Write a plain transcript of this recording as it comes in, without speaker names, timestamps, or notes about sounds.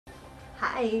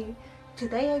Hi!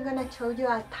 Today I'm gonna show you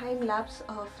a time lapse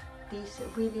of this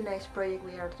really nice project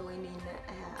we are doing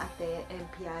at the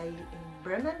MPI in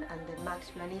Bremen and the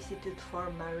Max Planck Institute for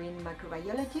Marine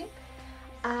Microbiology,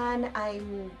 and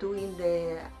I'm doing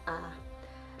the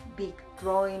big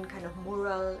drawing, kind of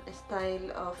mural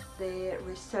style of the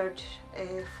research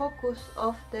focus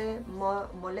of the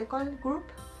MolEcol group.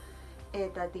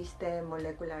 That is the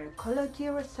molecular ecology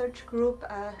research group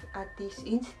at this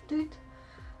institute.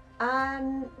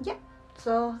 And yeah,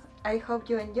 so I hope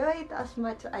you enjoy it as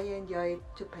much as I enjoyed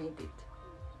to paint it.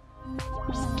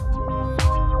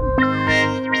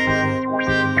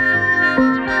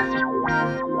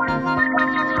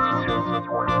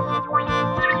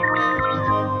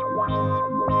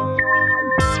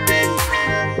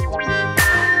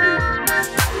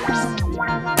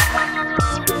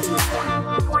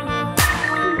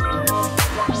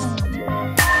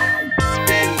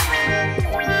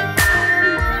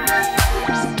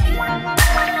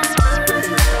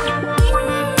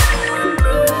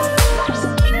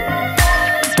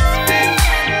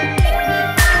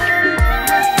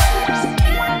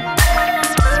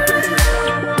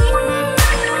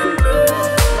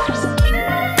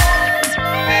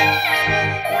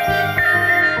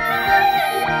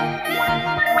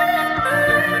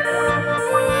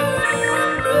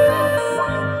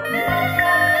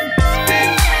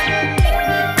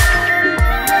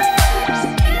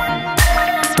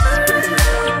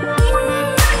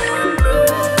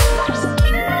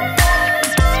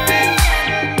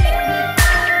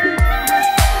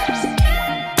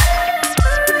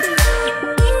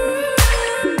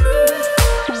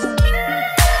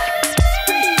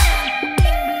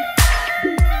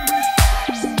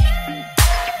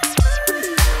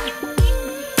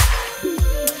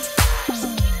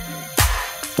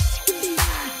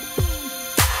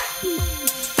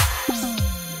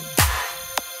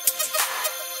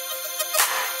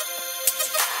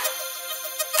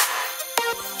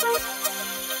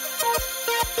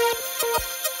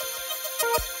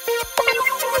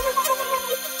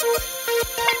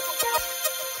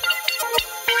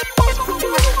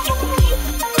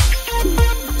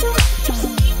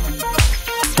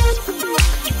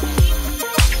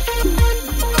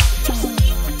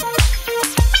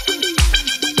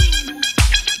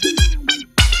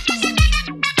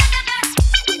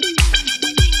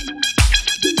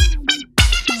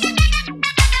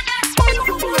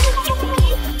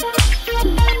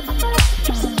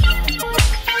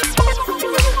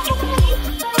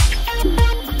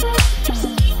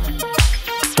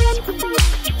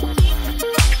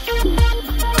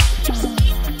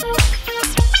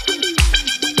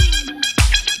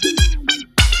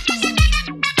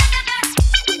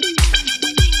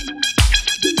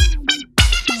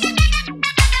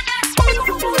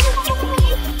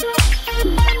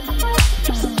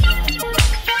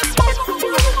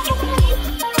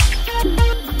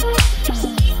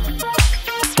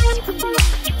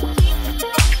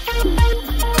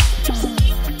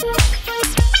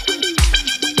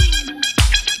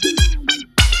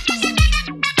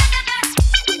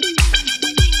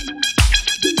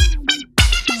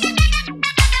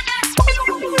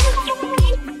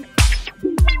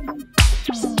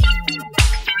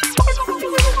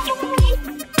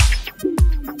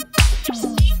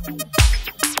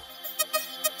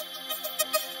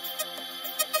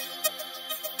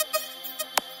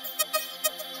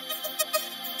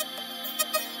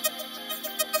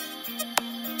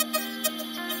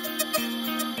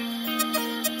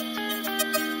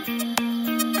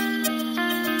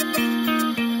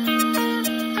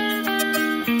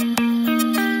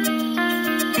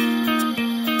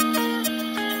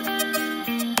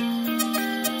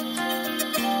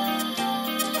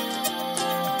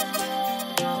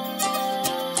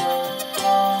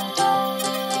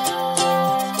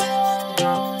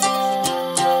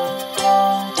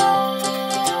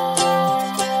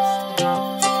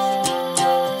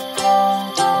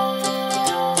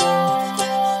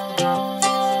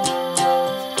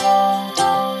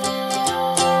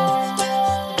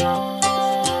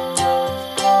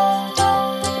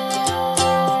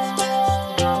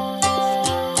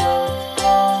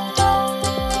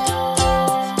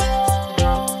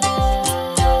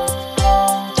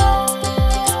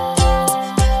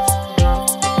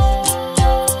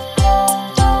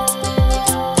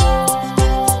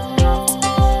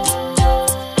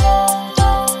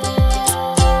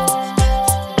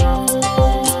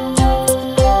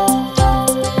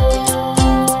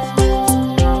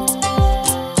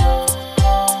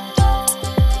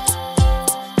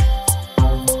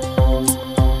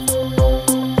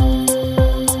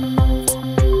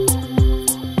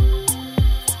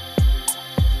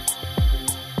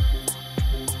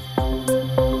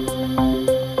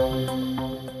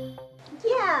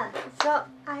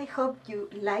 you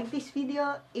like this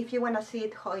video. If you want to see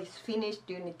it how it's finished,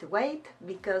 you need to wait,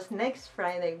 because next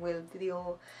Friday we'll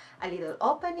do a little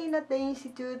opening at the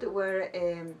Institute where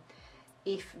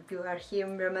if you are here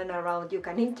in Bremen around, you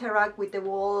can interact with the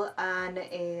wall, and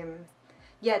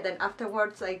yeah, then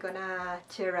afterwards I'm gonna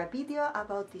share a video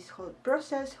about this whole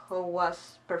process, how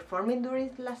was performing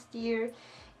during last year,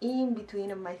 in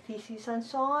between of my thesis and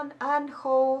so on, and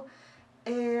how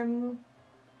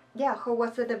yeah, how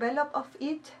was the development of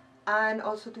it, and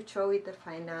also to show it the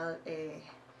final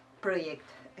project.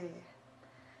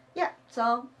 Yeah,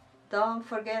 so don't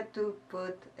forget to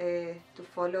put to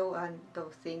follow and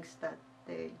those things that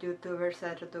the YouTubers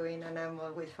are doing, and I'm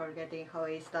always forgetting how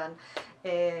it's done.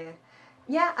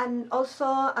 Yeah, and also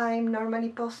I'm normally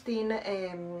posting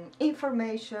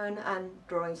information and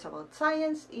drawings about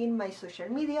science in my social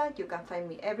media. You can find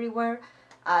me everywhere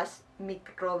as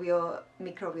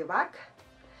Microbiobag.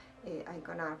 I'm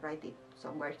gonna write it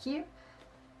somewhere here.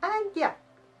 And yeah,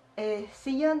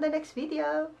 see you on the next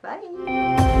video.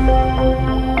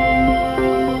 Bye!